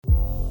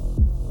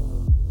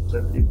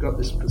So you've got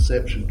this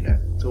perception gap.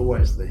 It's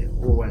always there,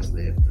 always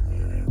there.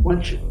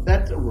 Once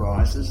that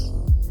arises,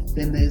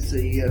 then there's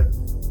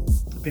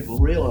the people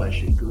realise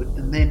you're good,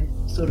 and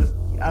then sort of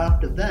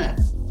after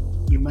that,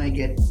 you may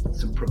get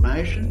some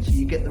promotions,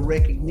 you get the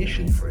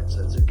recognition for it. So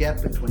there's a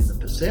gap between the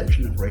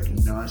perception of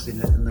recognising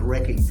it and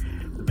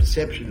the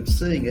perception of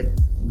seeing it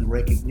and the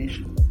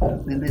recognition.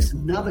 Then there's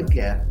another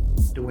gap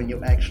to when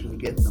you actually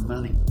get the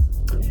money.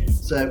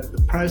 So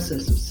the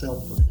process of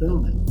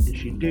self-fulfillment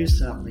is you do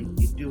something,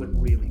 you do it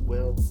really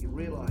well, you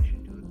realise you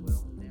do it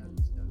well, now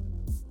you start.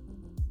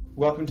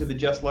 Welcome to the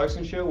Jess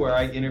Larson Show, where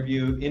I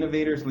interview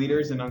innovators,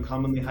 leaders, and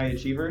uncommonly high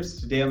achievers.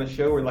 Today on the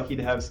show, we're lucky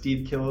to have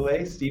Steve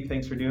Killalea. Steve,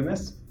 thanks for doing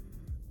this.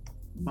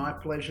 My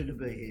pleasure to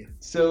be here.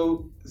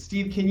 So,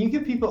 Steve, can you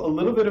give people a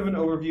little bit of an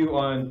overview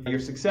on your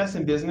success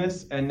in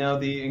business and now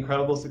the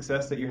incredible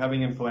success that you're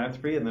having in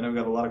philanthropy? And then I've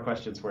got a lot of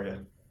questions for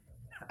you.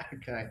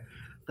 Okay,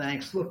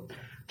 thanks. Look,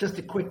 just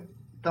a quick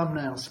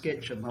thumbnail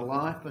sketch of my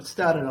life. I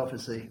started off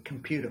as a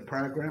computer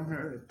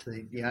programmer at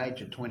the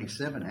age of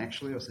 27,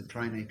 actually. I was a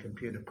trainee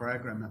computer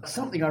programmer.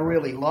 Something I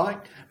really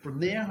liked. From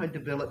there, I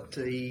developed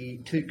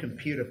two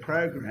computer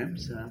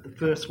programs. The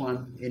first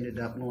one ended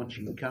up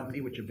launching a company,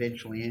 which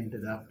eventually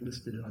ended up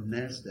listed on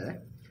NASDAQ.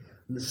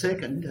 And the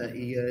second,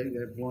 he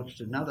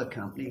launched another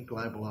company, a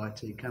global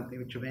IT company,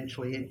 which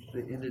eventually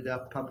ended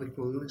up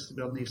publicly listed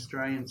on the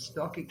Australian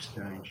Stock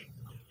Exchange.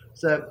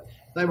 So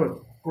they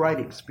were great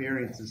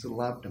experiences. I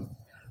loved them.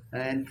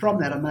 And from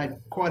that, I made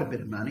quite a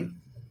bit of money.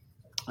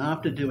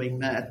 After doing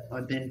that,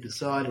 I then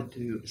decided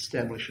to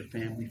establish a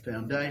family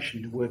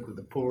foundation to work with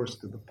the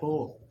poorest of the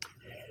poor.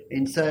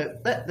 And so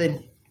that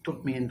then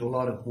took me into a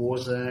lot of war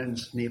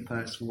zones, near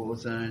post-war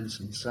zones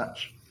and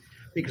such,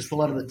 because a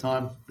lot of the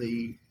time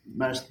the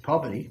most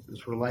poverty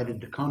was related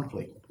to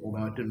conflict,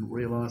 although I didn't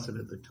realise it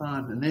at the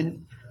time. And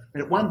then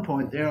at one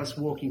point there, I was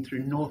walking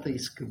through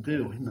northeast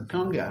Kivu in the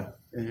Congo,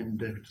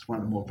 and it's one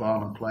of the more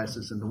violent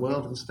places in the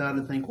world, and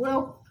started to think,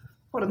 well,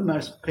 what are the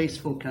most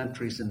peaceful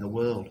countries in the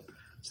world?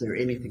 Is there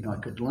anything I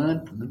could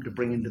learn from them to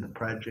bring into the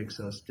projects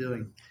I was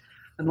doing?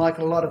 And like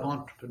a lot of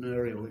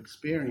entrepreneurial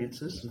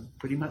experiences,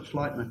 pretty much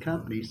like my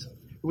companies,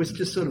 it was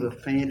just sort of a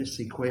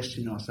fantasy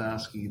question I was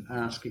asking.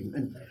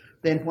 And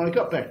then when I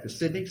got back to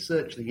Sydney,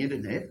 searched the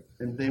internet,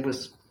 and there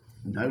was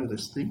no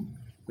listing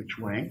which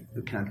ranked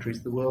the countries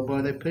of the world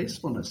by their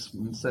peacefulness.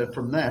 And so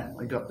from that,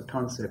 I got the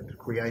concept of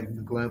creating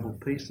the Global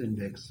Peace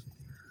Index.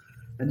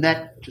 And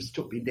that just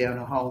took me down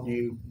a whole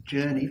new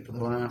journey for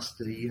the last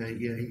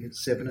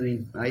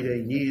 17,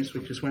 18 years,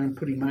 which is when I'm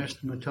putting most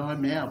of my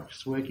time now,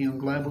 just working on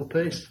global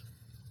peace.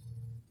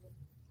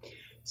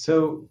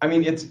 So, I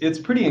mean, it's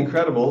pretty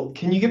incredible.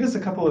 Can you give us a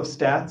couple of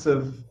stats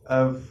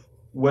of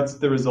what's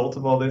the result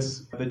of all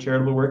this, the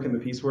charitable work and the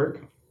peace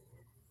work?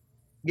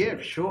 Yeah,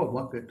 sure.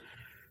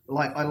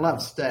 Like I love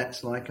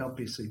stats, like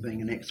obviously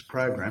being an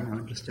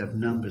ex-programmer, I just have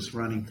numbers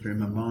running through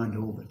my mind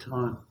all the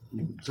time.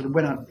 Sort of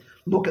when I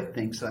look at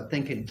things, I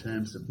think in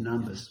terms of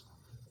numbers.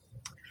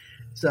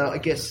 So I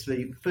guess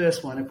the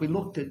first one, if we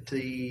looked at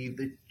the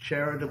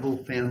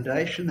Charitable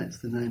Foundation, that's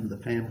the name of the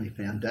Family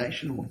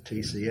Foundation, or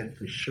TCF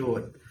for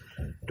short,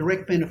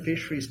 direct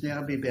beneficiaries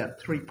now be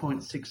about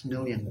 3.6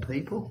 million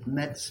people,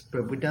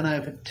 and we've done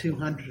over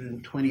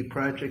 220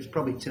 projects,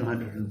 probably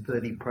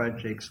 230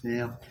 projects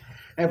now.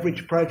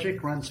 Average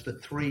project runs for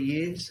 3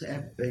 years.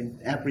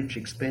 Average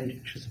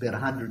expenditure is about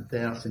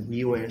 $100,000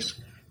 US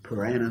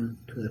per annum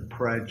per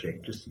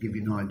project, just to give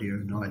you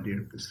an idea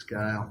of the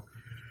scale.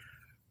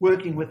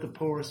 Working with the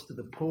poorest of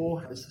the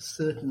poor, there's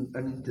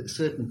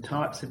certain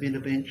types of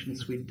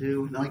interventions we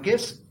do. And I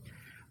guess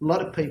a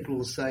lot of people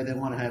will say they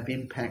want to have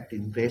impact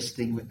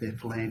investing with their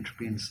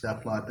philanthropy and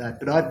stuff like that,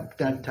 but I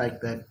don't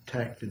take that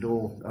tact at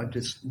all. I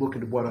just look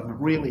at what I'm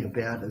really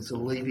about as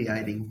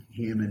alleviating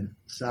human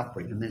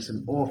suffering, and there's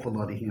an awful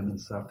lot of human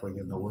suffering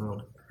in the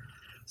world.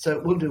 So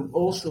we'll do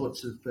all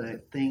sorts of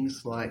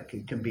things, like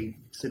it can be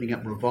setting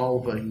up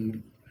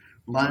revolving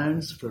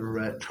loans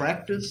for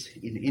tractors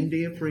in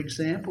India, for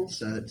example.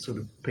 So it's sort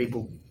of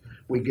people,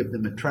 we give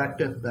them a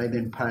tractor, they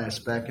then pay us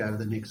back over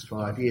the next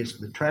 5 years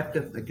for the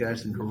tractor. That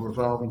goes into a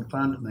revolving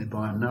fund and they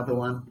buy another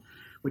one.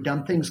 We've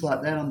done things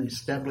like that on the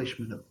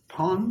establishment of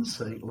ponds.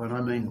 So when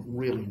I mean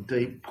really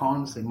deep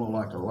ponds, they're more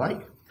like a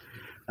lake,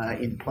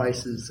 in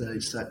places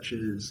such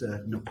as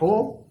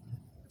Nepal.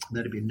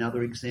 That'd be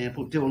another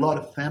example. Do a lot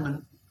of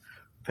famine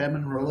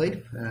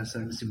relief. So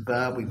in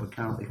Zimbabwe, we're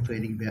currently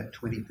feeding about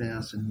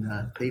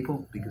 20,000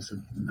 people because of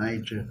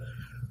major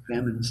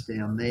famines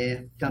down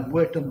there.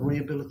 Worked on the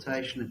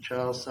rehabilitation of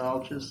child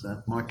soldiers.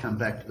 Might come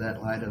back to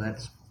that later.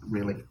 That's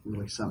really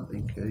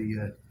something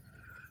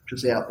which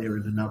is out there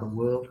in another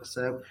world.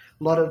 So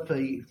a lot of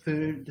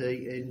food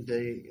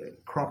and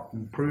crop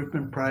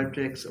improvement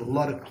projects, a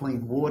lot of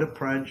clean water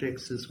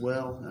projects as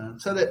well.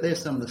 So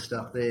there's some of the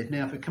stuff there.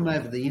 Now, if we come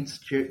over to the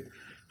Institute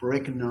for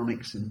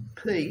Economics and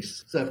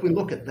Peace. So if we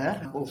look at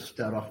that, we'll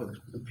start off with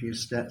a few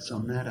stats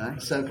on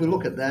that. So if we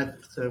look at that,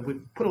 so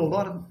we've put a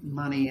lot of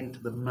money into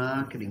the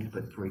marketing of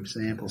it, for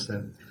example.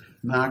 So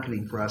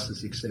marketing for us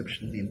is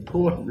exceptionally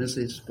important. This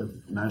is for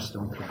most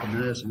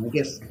entrepreneurs. And I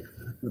guess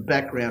the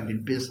background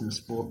in business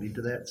brought me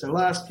to that. So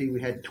last year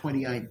we had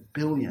 28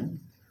 billion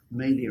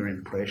media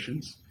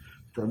impressions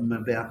from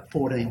about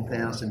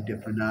 14,000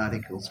 different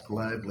articles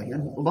globally.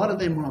 And a lot of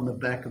them were on the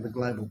back of the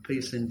Global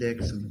Peace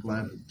Index and the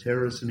Global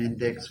Terrorism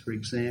Index, for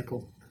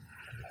example.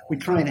 We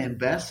train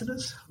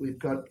ambassadors. We've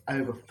got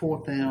over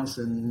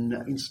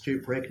 4,000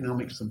 Institute for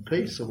Economics and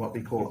Peace, or what we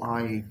call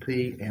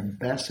IEP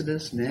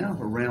ambassadors now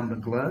around the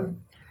globe.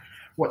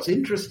 What's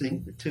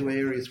interesting, the two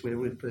areas where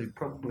we've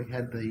probably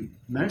had the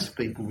most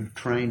people we've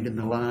trained in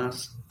the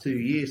last 2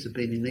 years have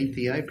been in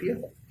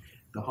Ethiopia,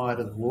 the height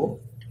of the war,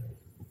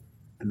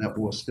 and that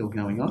war's still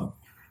going on,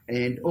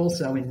 and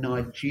also in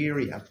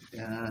Nigeria,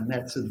 and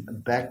that's a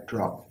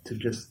backdrop to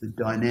just the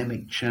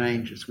dynamic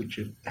changes which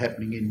are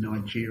happening in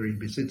Nigeria,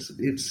 because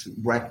it's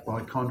racked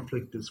by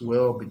conflict as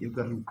well, but you've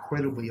got an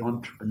incredibly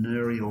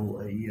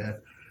entrepreneurial,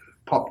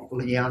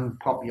 young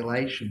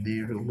population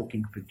there who are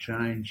looking for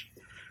change.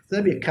 So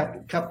there'll be a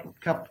couple of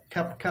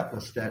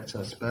stats,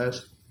 I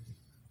suppose.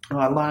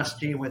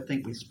 Last year, I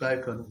think we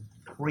spoke on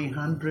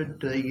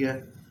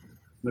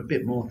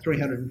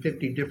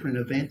 350 different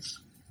events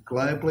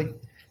globally,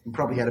 and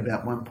probably had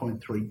about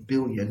 1.3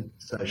 billion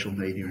social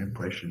media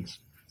impressions.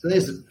 So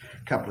there's a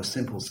couple of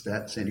simple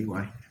stats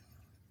anyway.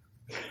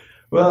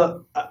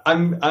 Well,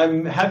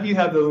 I'm happy you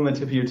have those on the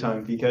tip of your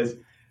tongue, because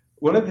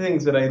one of the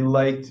things that I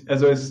liked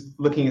as I was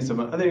looking at some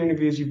other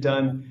interviews you've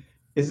done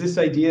is this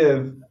idea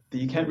of that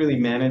you can't really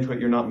manage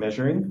what you're not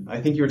measuring. I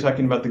think you were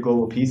talking about the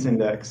Global Peace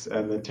Index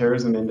and the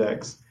Terrorism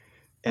Index.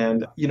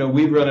 And,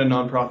 we've run a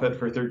nonprofit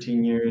for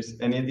 13 years,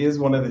 and it is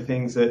one of the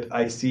things that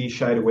I see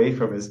shied away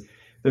from is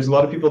there's a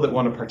lot of people that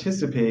want to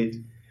participate,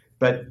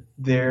 but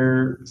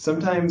there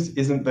sometimes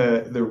isn't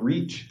the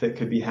reach that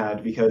could be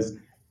had because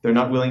they're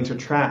not willing to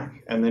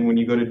track. And then when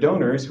you go to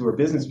donors who are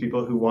business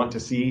people who want to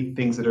see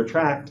things that are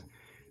tracked,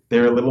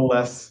 they're a little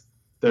less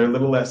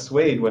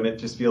swayed when it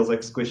just feels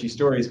like squishy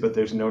stories, but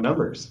there's no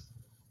numbers.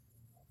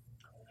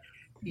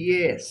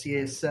 Yes.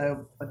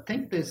 So I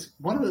think there's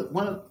one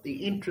of the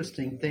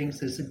interesting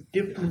things. There's a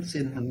difference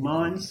in the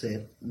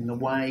mindset in the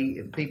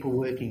way people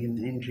working in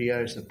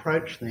NGOs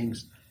approach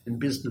things and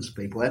business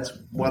people. That's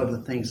one of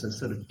the things I've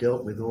sort of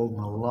dealt with all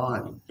my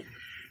life.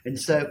 And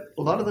so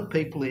a lot of the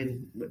people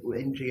in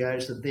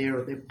NGOs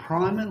they're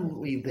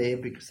primarily there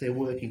because they're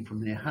working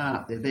from their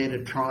heart. They're there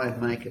to try and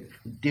make a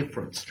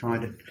difference, try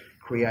to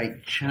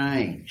create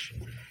change.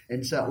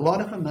 And so a lot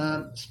of them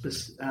aren't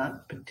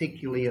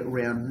particularly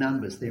around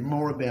numbers. They're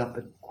more about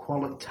the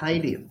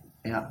qualitative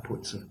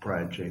outputs of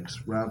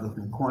projects rather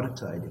than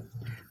quantitative.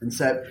 And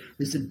so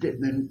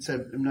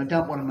and I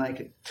don't want to make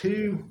it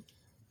too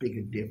big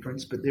a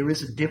difference, but there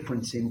is a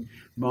difference in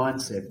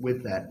mindset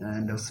with that,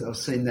 and I've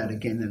seen that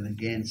again and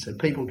again. So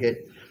people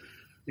get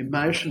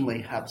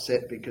emotionally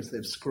upset because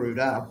they've screwed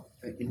up.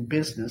 In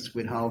business,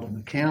 we'd hold them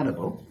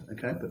accountable,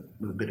 okay, but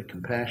with a bit of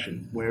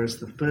compassion, whereas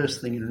the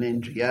first thing in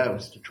an NGO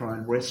is to try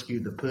and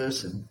rescue the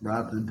person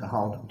rather than to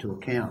hold them to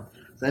account.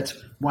 So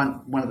that's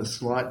one of the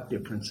slight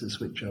differences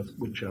which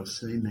I've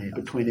seen there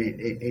between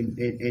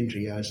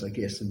NGOs, I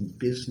guess, and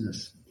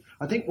business.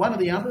 I think one of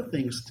the other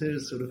things too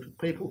is sort of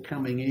people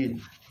coming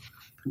in.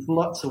 There's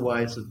lots of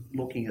ways of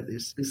looking at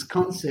this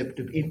concept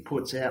of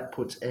inputs,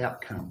 outputs,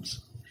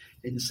 outcomes.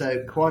 And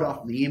so quite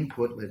often the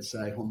input, let's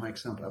say, we'll make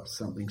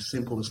something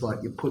simple, is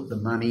like you put the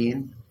money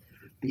in.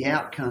 The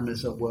outcome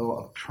is,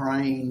 I've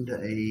trained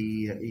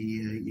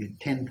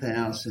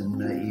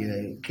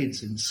 10,000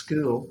 kids in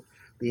school.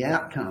 The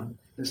outcome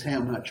is how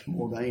much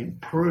more they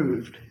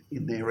improved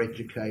in their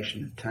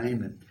education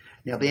attainment.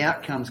 Now, the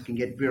outcomes can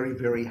get very,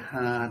 very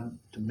hard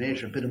to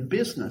measure, but in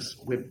business,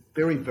 we're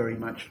very, very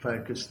much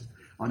focused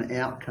on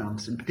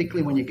outcomes, and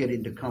particularly when you get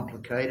into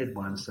complicated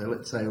ones. So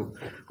let's say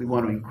we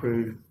want to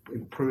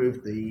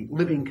improve the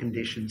living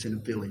conditions in a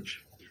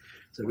village.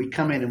 So we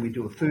come in and we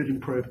do a food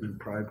improvement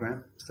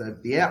program. So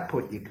the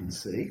output you can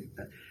see,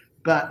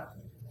 but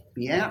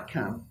the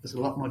outcome is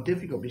a lot more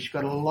difficult because you've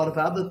got a lot of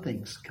other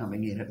things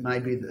coming in. It may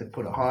be that they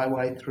put a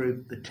highway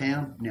through the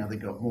town. Now they've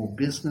got more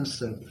business,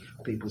 so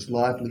people's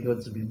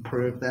livelihoods have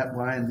improved that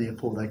way, and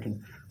therefore they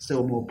can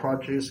sell more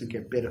produce and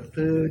get better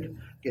food,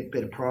 get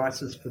better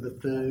prices for the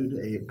food.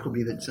 It could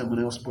be that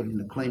someone else put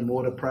in a clean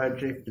water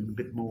project and a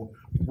bit more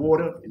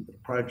water in the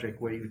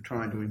project where you're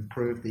trying to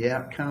improve the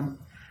outcome,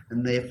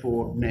 and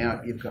therefore now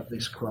you've got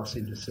these cross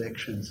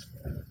intersections.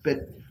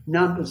 But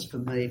numbers for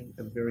me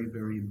are very,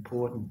 very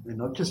important,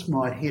 and I just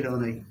might hit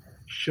on a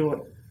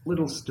short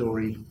little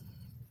story.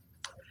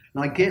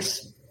 And I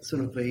guess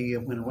sort of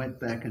when I went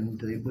back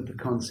and with the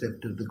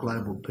concept of the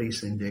Global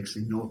Peace Index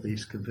in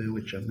Northeast Kivu,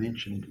 which I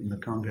mentioned, in the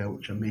Congo,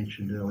 which I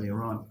mentioned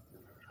earlier on,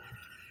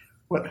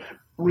 what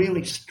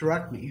really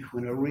struck me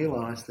when I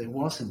realised there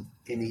wasn't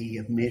any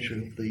measure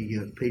of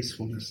the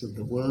peacefulness of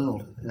the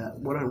world,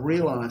 what I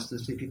realised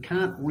is if you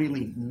can't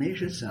really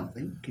measure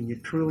something, can you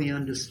truly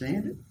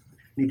understand it?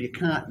 And if you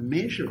can't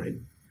measure it,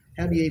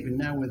 how do you even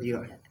know whether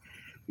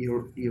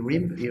your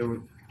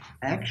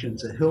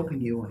actions are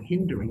helping you or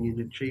hindering in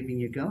achieving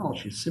your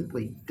goals? You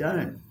simply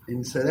don't.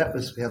 And so that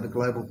was how the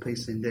Global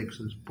Peace Index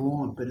was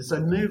born. But as I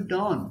moved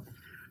on,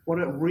 what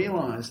I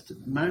realised,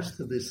 most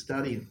of this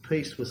study of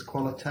peace was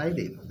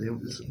qualitative. There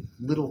was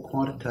little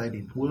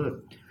quantitative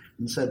work.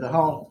 And so the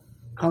whole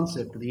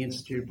concept of the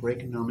Institute for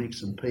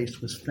Economics and Peace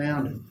was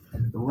founded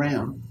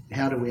around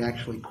how do we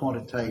actually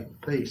quantitate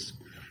peace.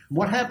 And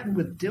what happened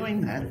with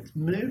doing that, it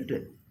moved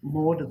it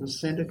more to the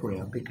centre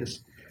ground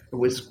because it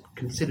was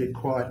considered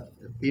quite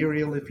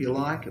ethereal, if you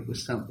like. It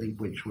was something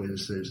which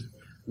was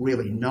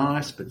really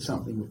nice, but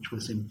something which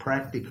was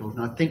impractical. And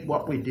I think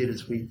what we did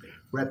is we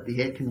wrapped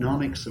the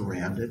economics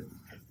around it,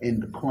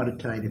 and the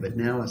quantitative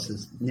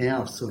analysis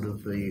now sort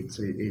of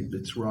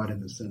it's right in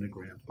the centre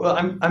ground. Well,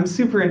 I'm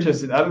super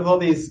interested. Out of all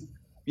these,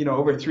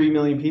 over 3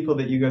 million people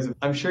that you guys have,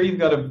 I'm sure you've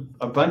got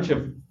a bunch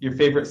of your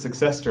favorite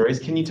success stories.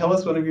 Can you tell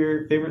us one of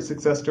your favorite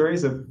success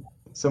stories of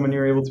someone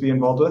you're able to be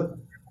involved with?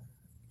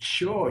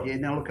 Sure. Yeah.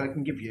 Now, look, I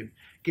can give you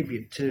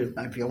two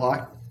if you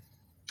like.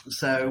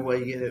 So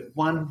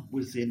one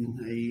was in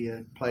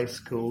a place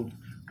called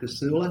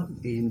Kasula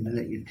in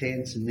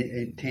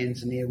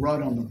Tanzania,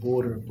 right on the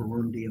border of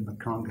Burundi and the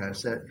Congo.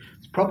 So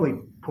it's probably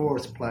the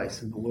poorest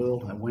place in the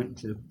world I went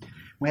to.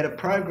 We had a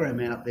program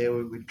out there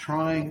where we were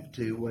trying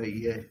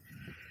to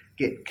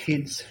get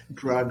kids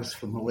drugs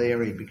for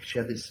malaria because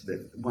you had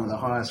one of the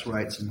highest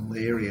rates of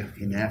malaria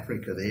in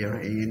Africa there,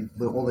 and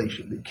all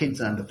the kids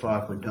under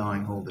 5 were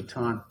dying all the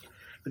time.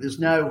 But there's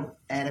no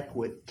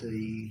adequate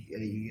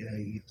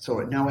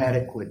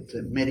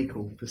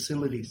medical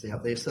facilities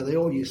out there, so they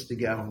all used to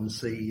go and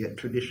see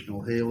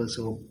traditional healers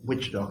or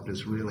witch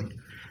doctors, really.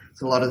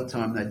 So a lot of the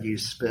time they'd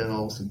use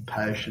spells and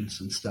potions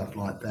and stuff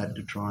like that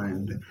to try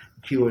and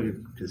cure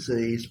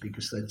disease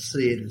because they'd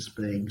see it as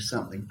being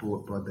something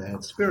brought by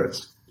bad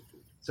spirits.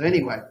 So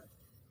anyway,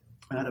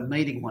 I had a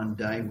meeting one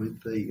day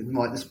with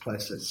this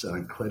place that's so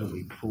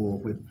incredibly poor,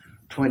 with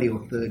 20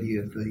 or 30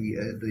 of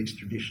these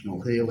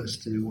traditional healers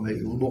to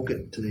look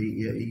at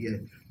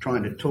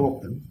trying to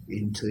talk them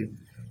into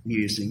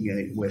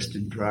using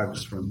Western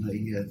drugs from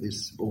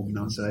this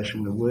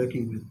organisation we're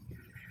working with.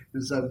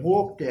 As I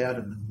walked out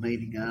of the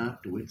meeting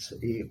afterwards,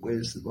 it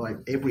was like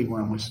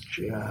everyone was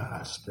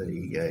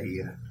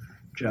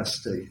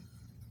just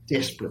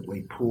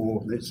desperately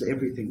poor.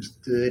 Everything's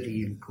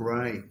dirty and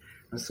grey.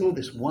 I saw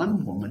this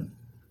one woman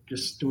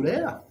just stood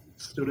out.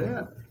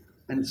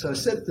 And so I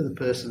said to the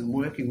person I'm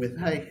working with,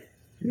 "Hey,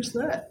 who's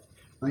that?"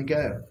 They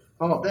go,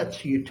 "Oh,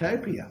 that's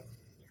Utopia."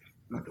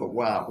 And I thought,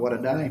 wow, what a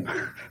name.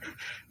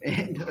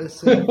 And I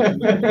said,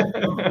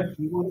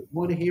 "You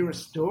want to hear a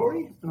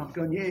story?" And I've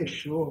gone, "Yeah,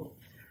 sure."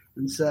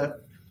 And so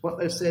what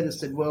they said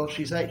is, well,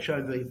 she's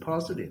HIV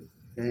positive,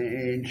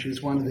 and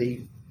she's one of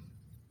the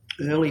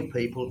early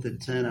people to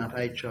turn up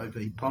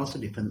HIV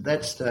positive. And at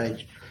that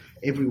stage,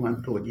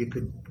 everyone thought you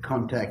could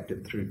contact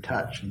it through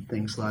touch and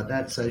things like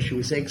that. So she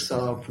was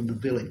exiled from the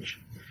village,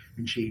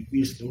 and she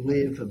used to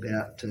live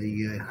about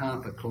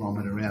half a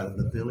kilometre out of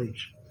the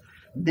village.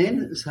 And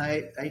then as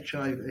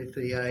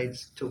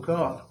HIV/AIDS took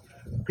off,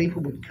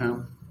 people would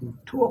come and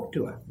talk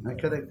to her.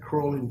 They'd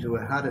crawl into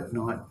her hut at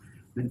night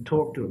and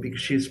talk to her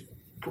because she's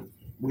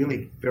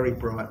really very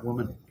bright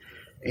woman.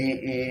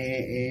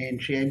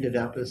 And she ended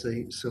up as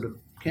a sort of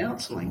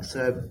counselling.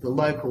 So the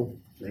local,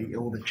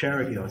 or the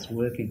charity I was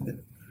working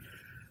with,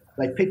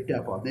 they picked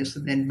up on this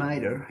and then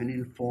made her an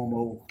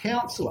informal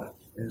counsellor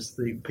as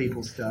the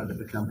people started to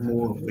become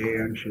more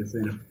aware, and she was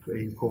then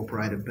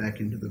incorporated back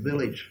into the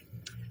village.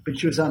 But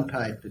she was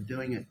unpaid for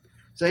doing it.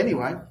 So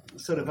anyway,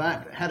 sort of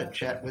I had a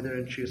chat with her,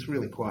 and she was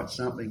really quite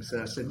something.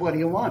 So I said, "What do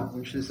you want?"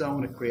 And she says, "I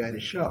want to create a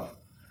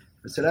shop."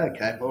 I said,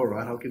 "Okay, all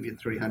right, I'll give you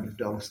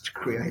 $300 to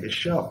create a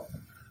shop."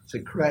 So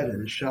I created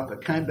a shop. I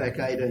came back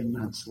 18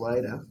 months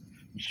later,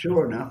 and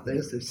sure enough,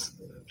 there's this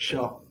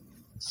shop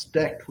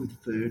stacked with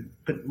food,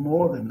 but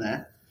more than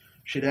that,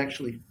 she'd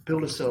actually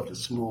built herself a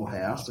small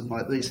house, and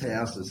like these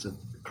houses are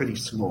pretty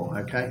small,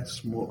 okay?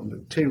 Small,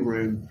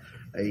 2-room,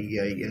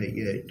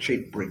 a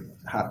cheap brick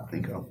hut,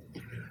 think of.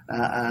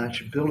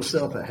 She built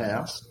herself a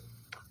house,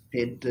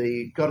 had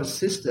got a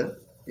sister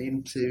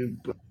into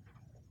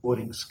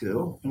boarding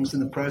school, and was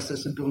in the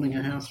process of building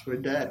a house for her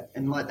dad.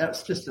 And like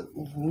that's just a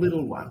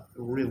little one,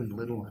 a really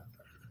little one.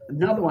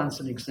 Another one's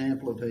an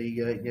example of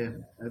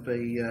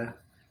a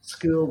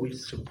school we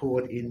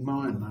support in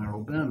Myanmar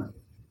or Burma,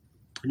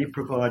 and it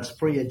provides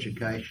free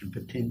education for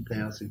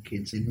 10,000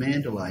 kids in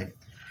Mandalay.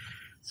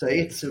 So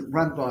it's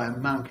run by a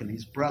monk and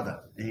his brother,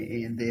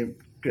 and they're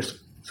just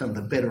some of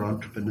the better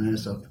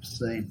entrepreneurs I've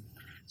seen.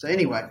 So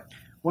anyway,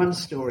 one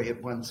story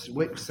at once.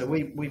 So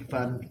we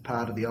fund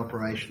part of the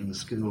operation of the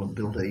school and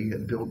built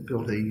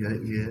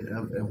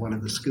one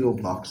of the school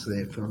blocks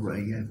there for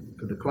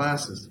the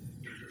classes.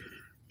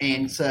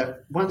 And so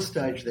one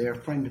stage there, a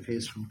friend of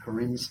his from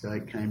Karen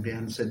State came down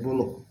and said, "Well,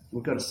 look,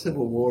 we've got a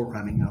civil war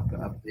running up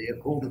there.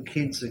 All the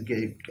kids have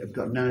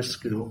got no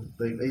school.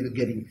 They're either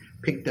getting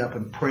picked up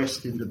and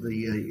pressed into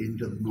the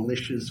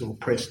militias or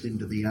pressed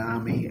into the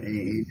army,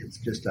 and it's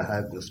just a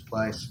hopeless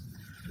place."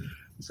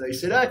 So he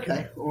said,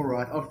 "Okay, all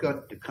right, I've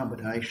got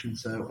accommodation,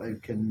 so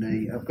I've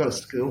got a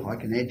school, I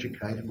can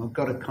educate them. I've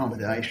got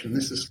accommodation.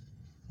 This is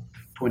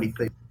 20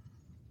 people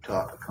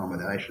type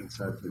accommodation,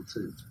 so it's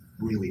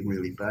really,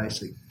 really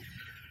basic."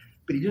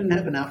 but he didn't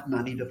have enough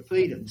money to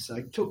feed them. So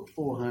he took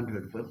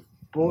 400 of them,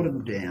 brought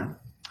them down,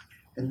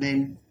 and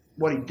then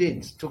what he did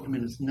is took them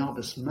in as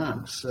novice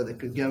monks so they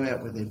could go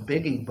out with their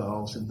begging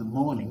bowls in the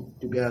morning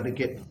to be able to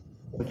get,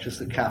 which is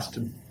the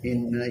custom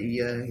in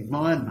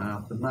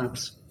Myanmar, the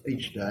monks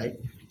each day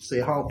see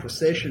whole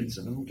processions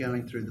of them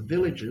going through the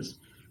villages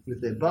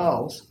with their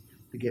bowls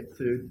to get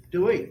food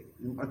to eat.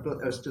 And I thought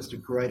that was just a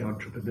great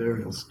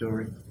entrepreneurial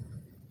story.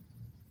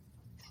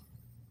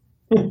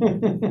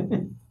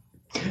 No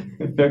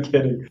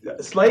kidding.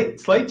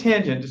 Slight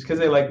tangent, just because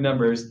I like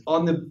numbers.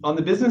 On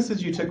the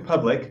businesses you took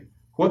public,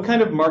 what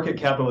kind of market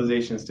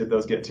capitalizations did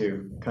those get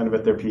to, kind of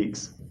at their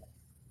peaks?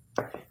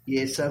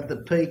 Yeah, so at the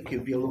peak,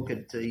 if you look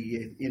at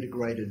the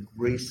integrated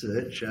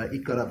research,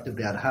 it got up to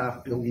about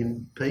 $500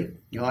 million peak.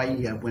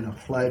 When I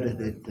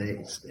floated it,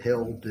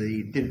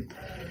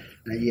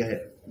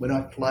 when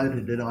I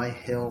floated it, I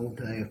held,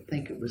 I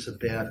think it was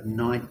about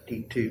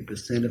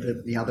 92% of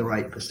it. The other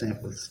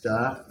 8% was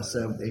staff.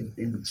 So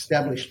in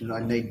establishment,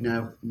 I needed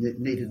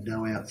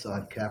no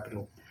outside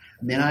capital.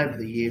 And then over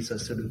the years, I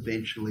sort of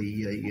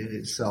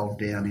eventually sold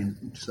down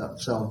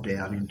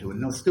into it.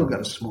 And I've still got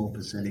a small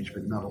percentage,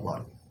 but not a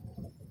lot.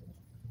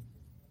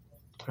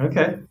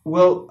 Okay.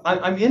 Well,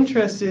 I'm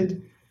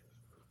interested.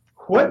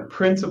 What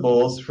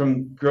principles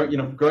from growing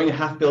a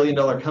 $500 million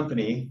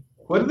company?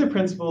 What are the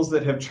principles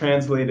that have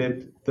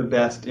translated the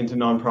best into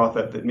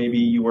nonprofit that maybe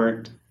you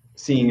weren't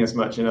seeing as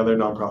much in other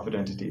nonprofit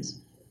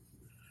entities?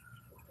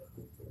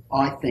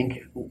 I think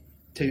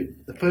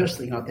the first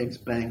thing I think is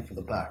bang for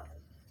the buck.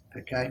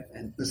 Okay,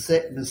 and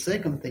the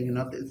second thing, and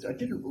I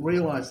didn't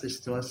realise this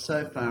till I was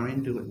so far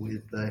into it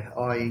with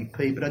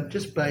IEP, but I'd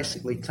just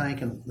basically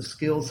taken the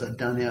skills I'd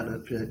done out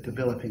of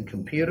developing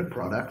computer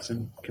products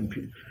and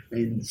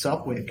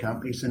software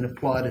companies and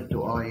applied it to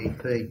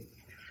IEP.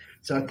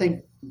 So I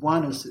think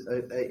one is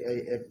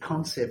a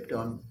concept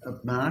of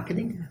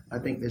marketing. I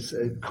think there's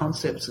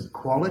concepts of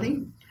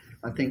quality.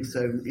 I think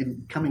so.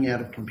 In coming out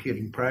of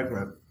computing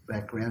program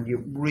background,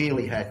 you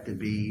really had to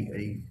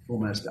be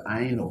almost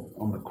anal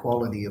on the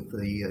quality of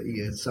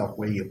the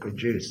software you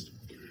produced.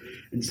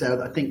 And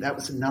so I think that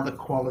was another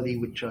quality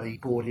which I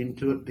brought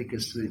into it,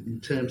 because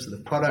in terms of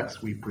the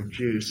products we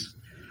produce,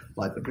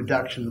 like the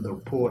production of the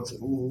reports,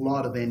 a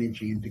lot of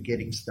energy into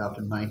getting stuff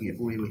and making it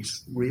really,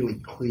 really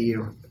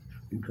clear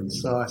and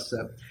concise.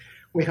 So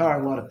we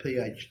hire a lot of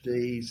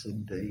PhDs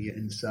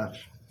and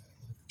such.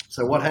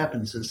 So what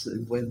happens is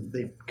that when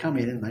they come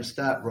in and they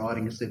start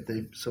writing as if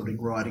they're sort of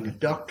writing a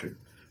doctorate,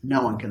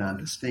 no one can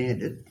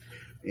understand it.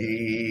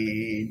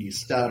 And you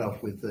start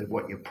off with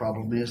what your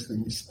problem is,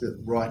 then you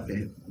write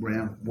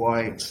around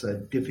why it's so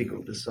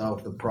difficult to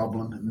solve the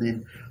problem, and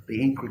then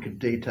the intricate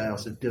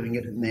details of doing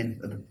it, and then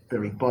at the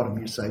very bottom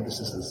you say this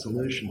is the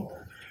solution.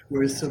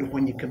 Whereas sort of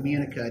when you're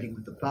communicating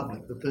with the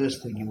public, the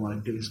first thing you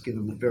want to do is give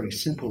them a very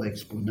simple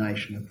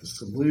explanation of the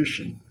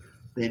solution,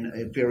 then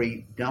a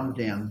very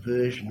dumbed-down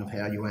version of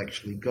how you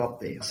actually got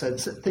there. So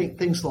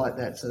things like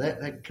that. So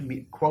that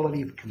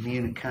quality of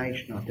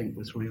communication, I think,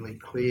 was really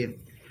clear,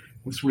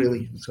 was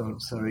really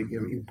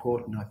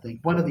important, I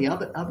think. One of the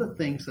other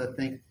things, I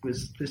think,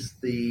 was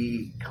just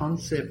the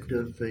concept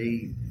of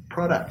the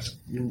products.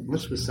 And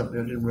this was something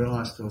I didn't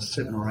realise until I was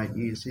 7 or 8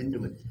 years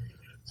into it.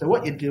 So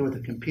what you do with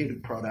a computer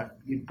product,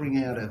 you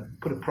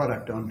put a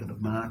product onto the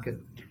market,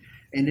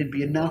 and it'd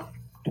be enough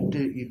to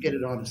do. You get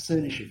it on as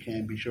soon as you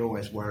can, because you're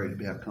always worried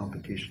about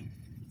competition.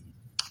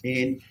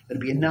 And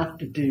it'd be enough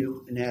to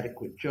do an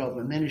adequate job.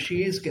 And then as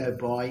years go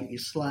by, you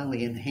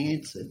slowly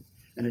enhance it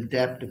and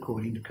adapt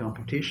according to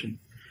competition.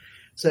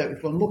 So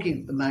if I'm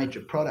looking at the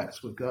major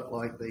products, we've got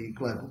like the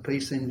Global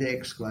Peace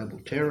Index, Global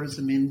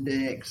Terrorism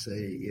Index,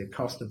 the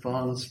cost of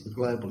violence for the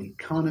global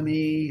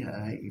economy,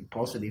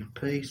 positive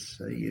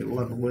peace, a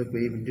lot of work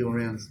we even do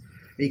around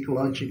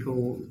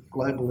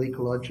global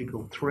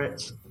ecological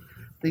threats,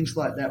 things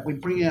like that. We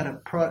bring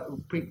out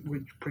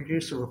we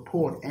produce a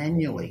report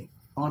annually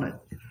on it.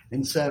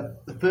 And so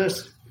the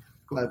first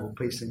Global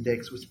Peace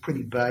Index was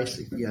pretty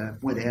basic.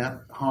 Went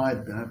out,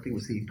 hired, I think it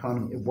was the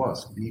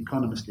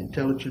Economist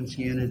Intelligence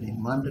Unit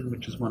in London,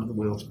 which is one of the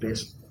world's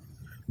best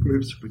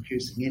groups for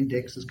producing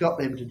indexes, got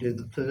them to do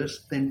the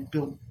first, then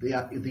built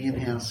the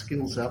in-house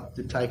skills up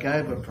to take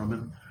over from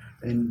them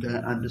and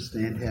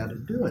understand how to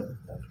do it.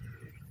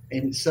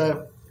 And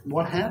so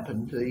what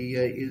happened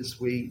is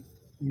we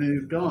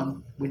moved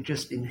on. We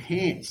just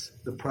enhance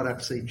the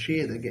products each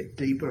year. They get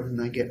deeper and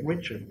they get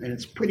richer. And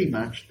it's pretty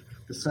much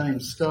the same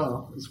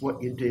style as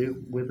what you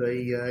do with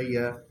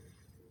a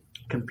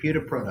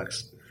computer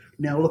products.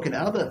 Now look at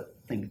other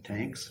think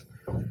tanks,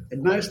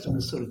 and most of them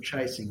are sort of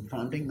chasing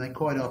funding. They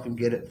quite often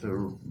get it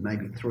for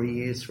maybe 3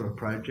 years for a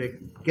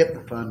project, get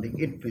the funding,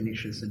 it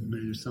finishes and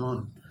moves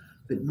on.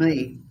 But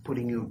me,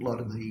 putting a lot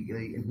of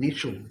the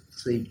initial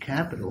seed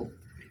capital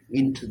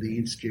into the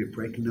Institute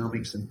for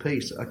Economics and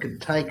Peace, I could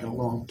take a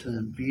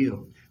long-term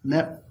view. And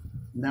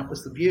that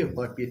was the view,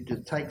 like you to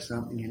take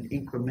something and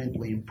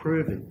incrementally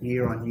improve it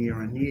year on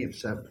year on year.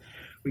 So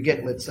we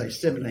get, let's say,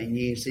 17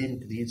 years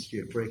into the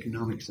Institute for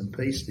Economics and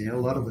Peace now. A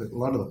lot of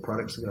the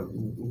products have got a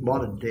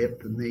lot of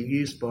depth, and they're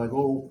used by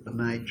all the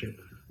major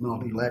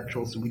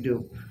multilaterals, and we do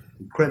an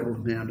incredible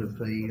amount of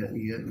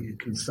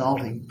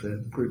consulting for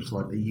groups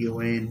like the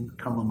UN,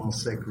 Commonwealth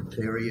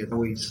Secretariat,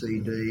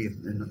 OECD,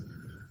 and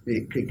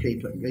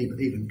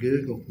even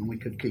Google, and we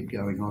could keep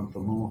going on for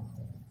more.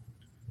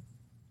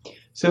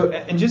 So,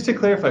 and just to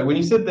clarify, when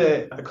you said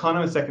the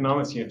Economist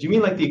Economics Unit, do you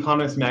mean like the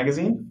Economist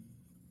magazine?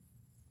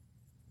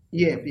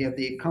 Yeah,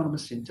 the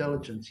Economist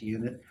Intelligence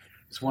Unit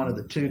is one of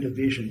the two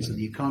divisions of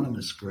the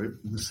Economist Group,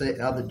 and the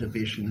other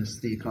division is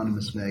the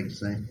Economist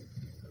magazine.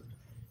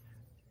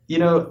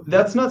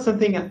 That's not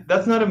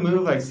a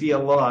move I see a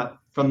lot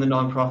from the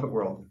nonprofit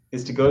world,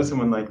 is to go to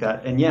someone like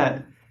that. And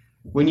yet,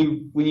 when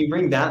you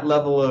bring that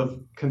level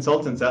of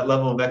consultants, that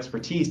level of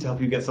expertise to help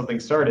you get something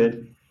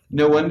started,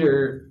 no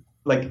wonder,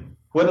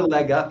 what a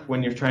leg up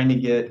when you're trying to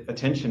get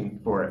attention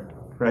for it,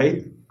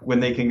 right?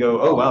 When they can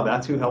go, oh, wow,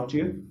 that's who helped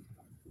you?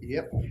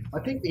 Yep. I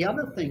think the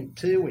other thing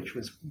too, which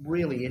was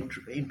really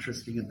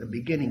interesting at the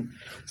beginning,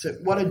 so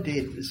what I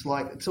did is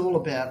it's all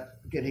about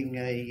getting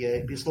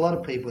because a lot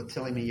of people are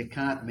telling me you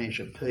can't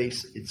measure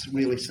peace. It's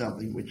really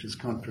something which is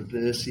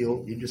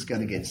controversial. You're just going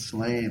to get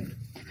slammed.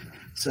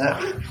 So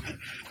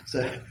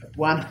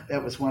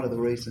that was one of the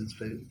reasons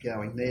for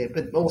going there.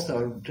 But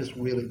also I just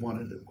really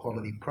wanted a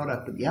quality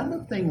product. But the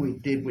other thing we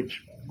did,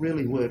 which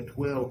really worked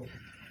well,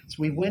 so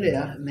we went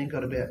out and then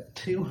got about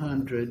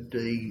 200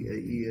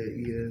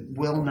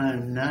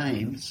 well-known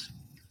names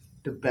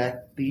to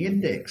back the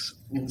index.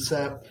 And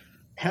so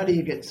how do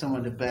you get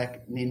someone to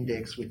back an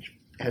index which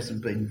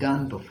hasn't been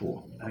done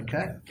before,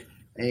 okay?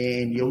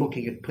 And you're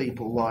looking at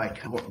people like,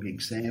 what are the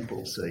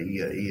examples?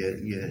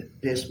 Your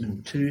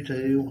Desmond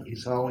Tutu,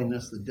 His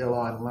Holiness, the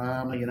Dalai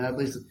Lama,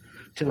 there's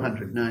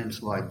 200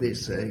 names like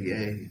this.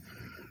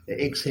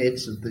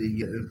 Ex-heads of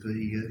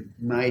the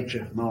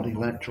major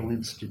multilateral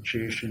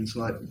institutions,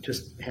 like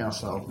just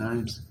household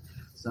names,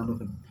 some of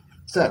them.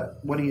 So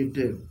what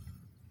do?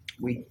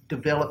 We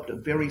developed a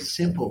very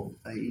simple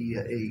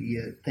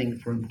thing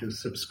for them to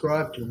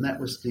subscribe to, and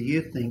that was, do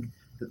you think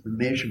that the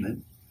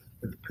measurement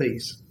of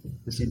peace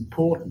is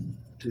important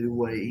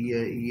to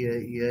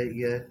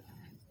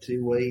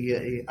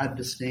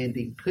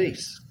understanding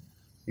peace?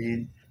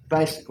 And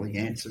basically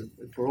answer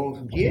for all of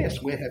them,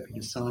 yes, we're happy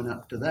to sign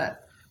up to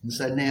that. And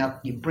so now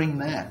you bring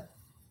that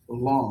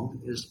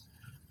along as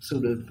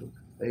sort of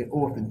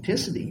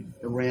authenticity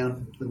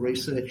around the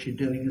research you're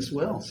doing as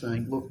well,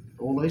 saying, look,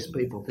 all these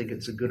people think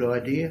it's a good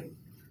idea.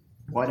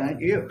 Why don't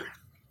you?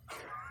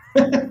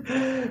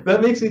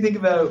 That makes me think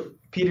about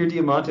Peter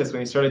Diamandis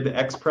when he started the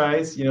X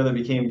Prize, that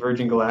became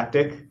Virgin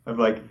Galactic, of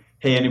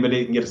hey,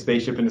 anybody can get a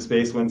spaceship into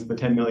space wins the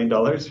 $10 million,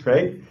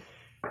 right?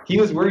 He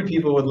was worried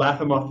people would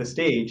laugh him off the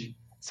stage,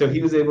 so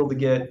he was able to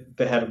get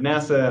the head of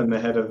NASA and the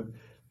head of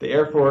the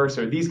Air Force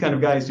or these kind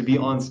of guys to be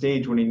on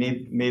stage when he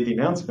made the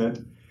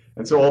announcement.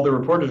 And so all the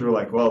reporters were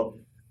like, well,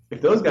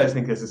 if those guys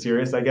think this is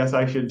serious, I guess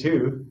I should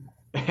too.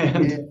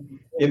 And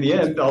in the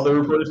end, all the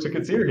reporters took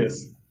it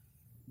serious.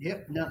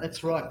 Yep, no,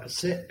 that's right.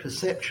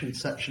 Perception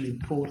is such an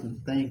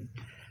important thing.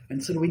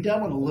 And so we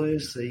don't want to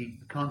lose the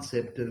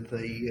concept of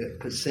the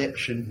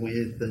perception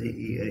with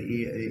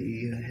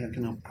how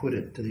can I put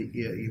it,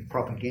 your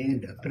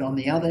propaganda. But on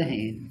the other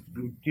hand,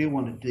 we do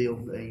want to deal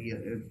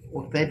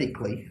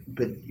authentically,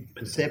 but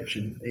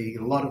perception, a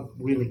lot of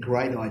really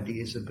great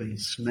ideas have been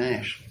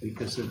smashed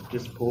because of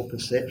just poor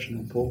perception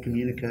and poor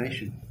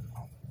communication.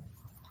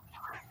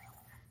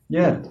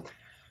 Yeah.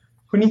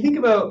 When you think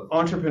about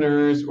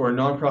entrepreneurs or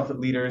nonprofit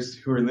leaders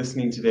who are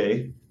listening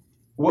today,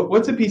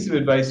 what's a piece of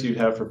advice you'd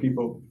have for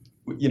people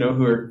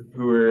who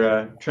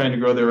are trying to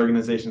grow their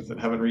organizations that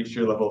haven't reached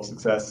your level of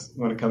success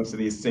when it comes to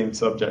these same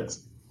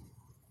subjects?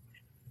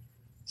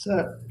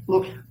 So,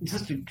 look,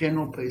 just a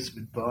general piece of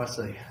advice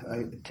I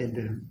tend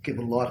to give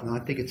a lot, and I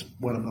think it's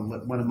one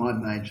of my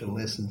major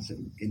lessons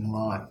in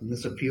life. And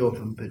there's a few of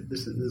them, but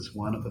this is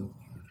one of them.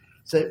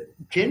 So,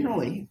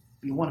 generally,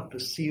 you want to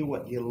pursue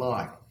what you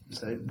like.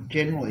 So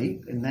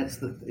generally, and that's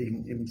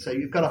so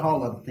you've got a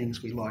whole lot of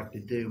things we like to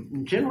do.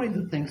 And generally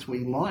the things we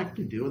like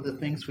to do are the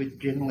things we're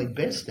generally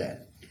best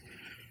at.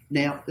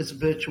 Now, there's a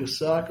virtuous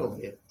cycle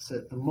there. So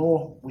the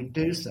more we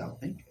do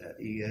something,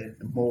 the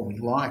more we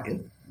like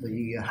it,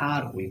 the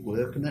harder we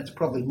work, and that's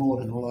probably more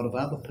than a lot of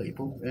other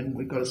people, and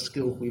we've got a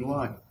skill we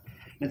like.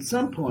 And at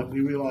some point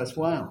we realise,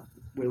 wow,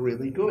 we're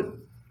really good.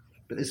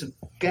 But there's a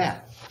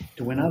gap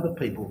to when other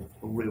people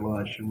will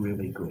realise you're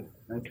really good.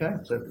 Okay,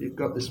 so you've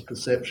got this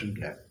perception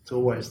gap. It's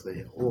always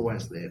there,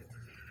 always there.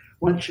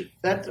 Once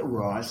that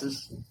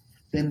arises,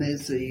 then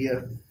there's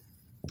the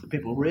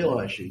people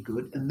realise you're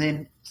good, and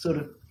then sort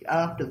of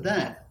after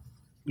that,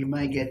 you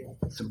may get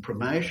some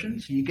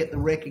promotions. You get the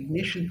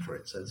recognition for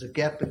it. So there's a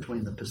gap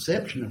between the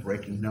perception of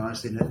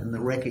recognising it and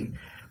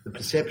the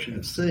perception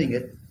of seeing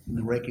it and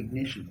the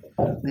recognition.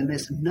 Then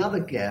there's another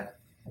gap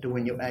to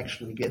when you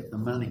actually get the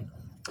money.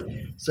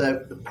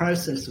 So the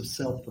process of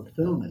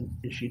self-fulfillment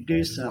is you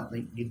do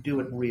something, you do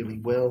it really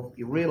well,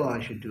 you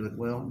realise you do it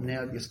well,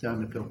 now you're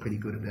starting to feel pretty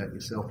good about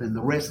yourself, and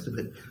the rest of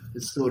it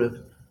is sort of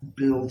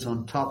builds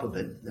on top of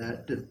it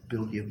to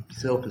build your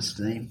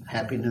self-esteem,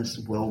 happiness,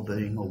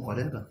 well-being, or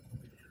whatever.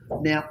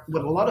 Now,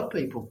 what a lot of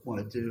people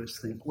want to do is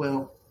think,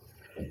 well,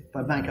 if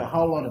I make a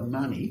whole lot of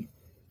money,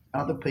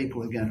 other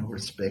people are going to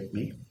respect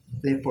me,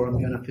 therefore I'm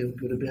going to feel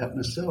good about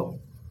myself.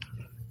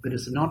 But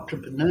as an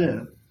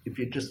entrepreneur, if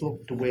you just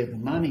look to where the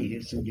money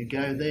is and you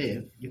go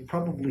there, you're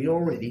probably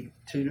already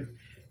 2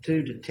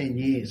 to 10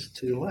 years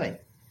too late,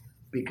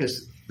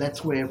 because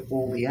that's where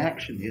all the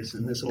action is,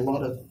 and there's a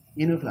lot of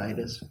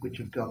innovators which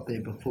have got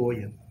there before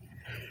you.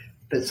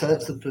 But so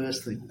that's the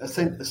first thing. I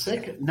think the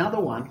second, another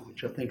one,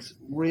 which I think is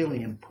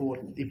really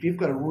important, if you've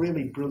got a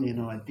really brilliant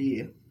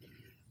idea,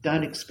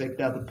 don't expect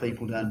other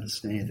people to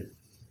understand it.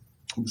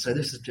 And so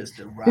this is just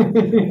a rough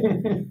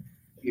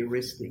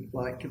heuristic.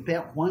 Like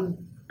about 1%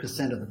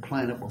 of the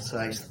planet will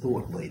say is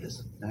thought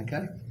leaders,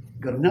 okay?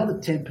 You've got another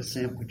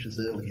 10%, which is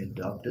early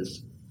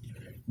adopters.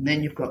 And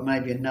then you've got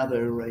maybe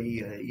another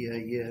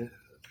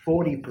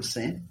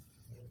 40%,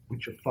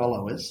 which are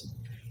followers.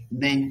 And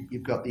then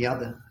you've got the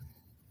other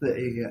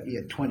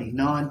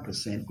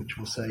 29%, which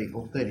will say,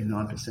 or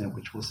 39%,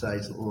 which will say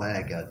is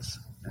laggards,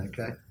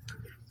 okay?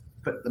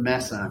 But the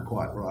maths aren't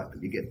quite right, but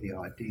you get the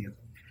idea.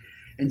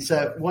 And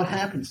so what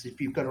happens if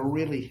you've got a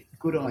really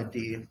good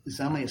idea, there's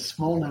only a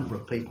small number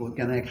of people who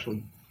can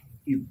actually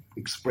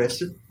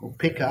express it or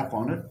pick up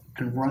on it,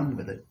 can run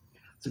with it.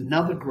 It's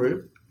another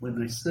group, when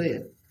they see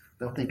it,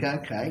 they'll think,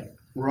 okay,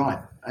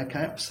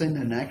 I've seen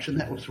that in action,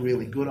 that was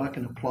really good, I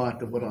can apply it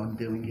to what I'm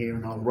doing here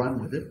and I'll run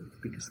with it,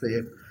 because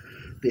they're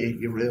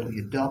your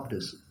early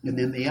adopters. And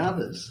then the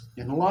others,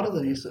 and a lot of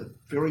these are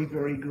very,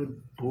 very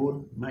good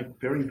make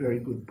very, very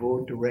good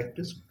board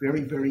directors,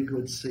 very, very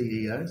good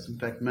CEOs. In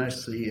fact,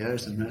 most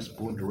CEOs and most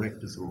board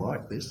directors are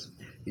like this,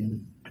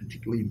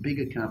 particularly in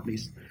bigger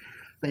companies.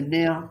 They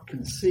now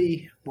can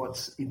see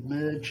what's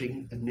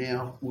emerging and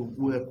now will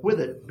work with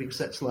it, because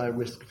that's low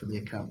risk for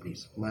their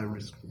companies,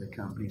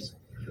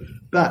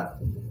 But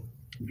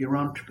if you're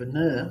an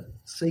entrepreneur,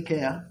 seek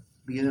out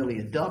the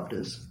early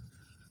adopters.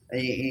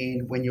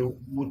 And when you're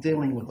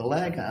dealing with a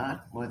laggard,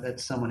 like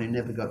that's someone who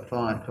never got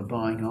fired for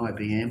buying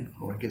IBM,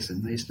 or I guess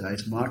in these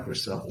days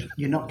Microsoft,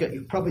 you're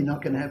probably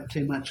not going to have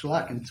too much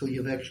luck until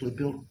you've actually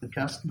built the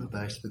customer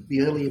base. But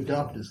the early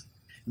adopters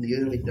in the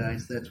early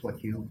days, that's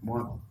what you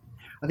want.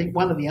 I think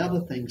one of the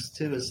other things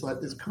too is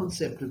like this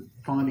concept of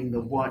finding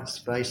the white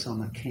space on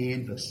the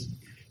canvas.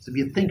 So if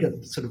you think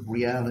of sort of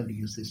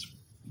reality as this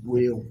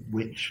real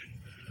rich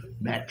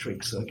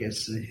matrix, I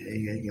guess,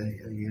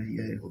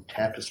 or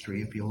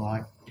tapestry, if you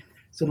like.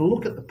 So to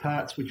look at the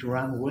parts which are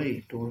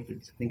unweaved, or if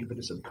you think of it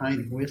as a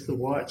painting, where's the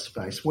white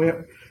space?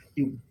 Where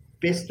your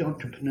best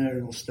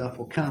entrepreneurial stuff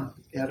will come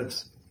out of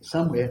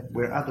somewhere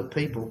where other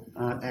people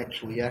aren't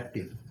actually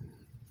active.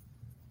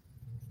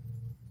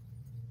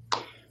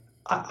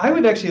 I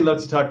would actually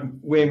love to talk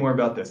way more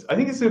about this. I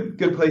think it's a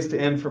good place to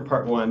end for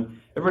part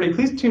one. Everybody,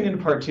 please tune into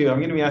part two. I'm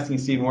going to be asking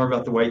Steve more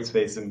about the white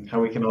space and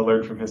how we can all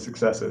learn from his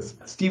successes.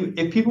 Steve,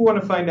 if people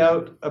want to find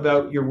out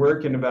about your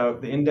work and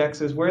about the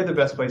indexes, where are the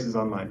best places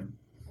online?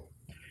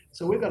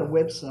 So we've got a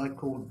website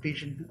called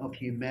Vision of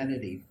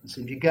Humanity.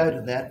 So if you go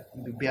to that,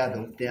 you'll be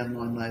able to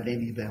download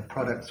any of our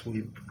products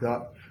we've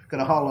got. Got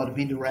a whole lot of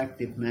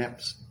interactive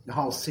maps, a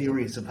whole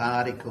series of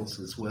articles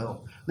as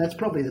well. And that's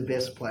probably the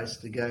best place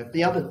to go.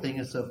 The other thing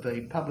is I've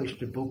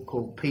published a book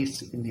called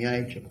Peace in the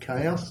Age of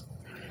Chaos,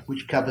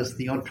 which covers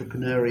the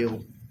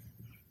entrepreneurial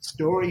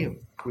story of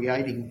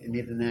creating an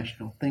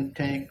international think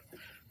tank,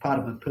 part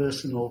of my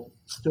personal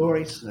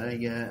stories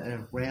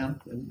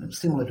around,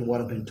 similar to what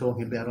I've been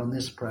talking about on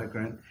this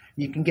program.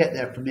 You can get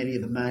that from any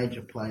of the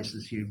major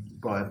places you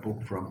buy a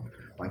book from,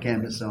 like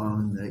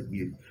Amazon,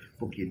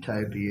 Book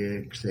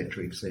Utopia,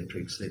 etc.,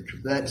 etc., etc.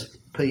 That's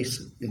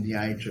Peace in the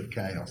Age of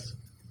Chaos.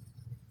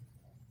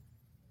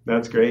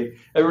 That's great.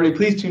 Everybody,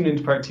 please tune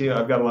into part two.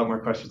 I've got a lot more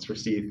questions for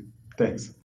Steve. Thanks.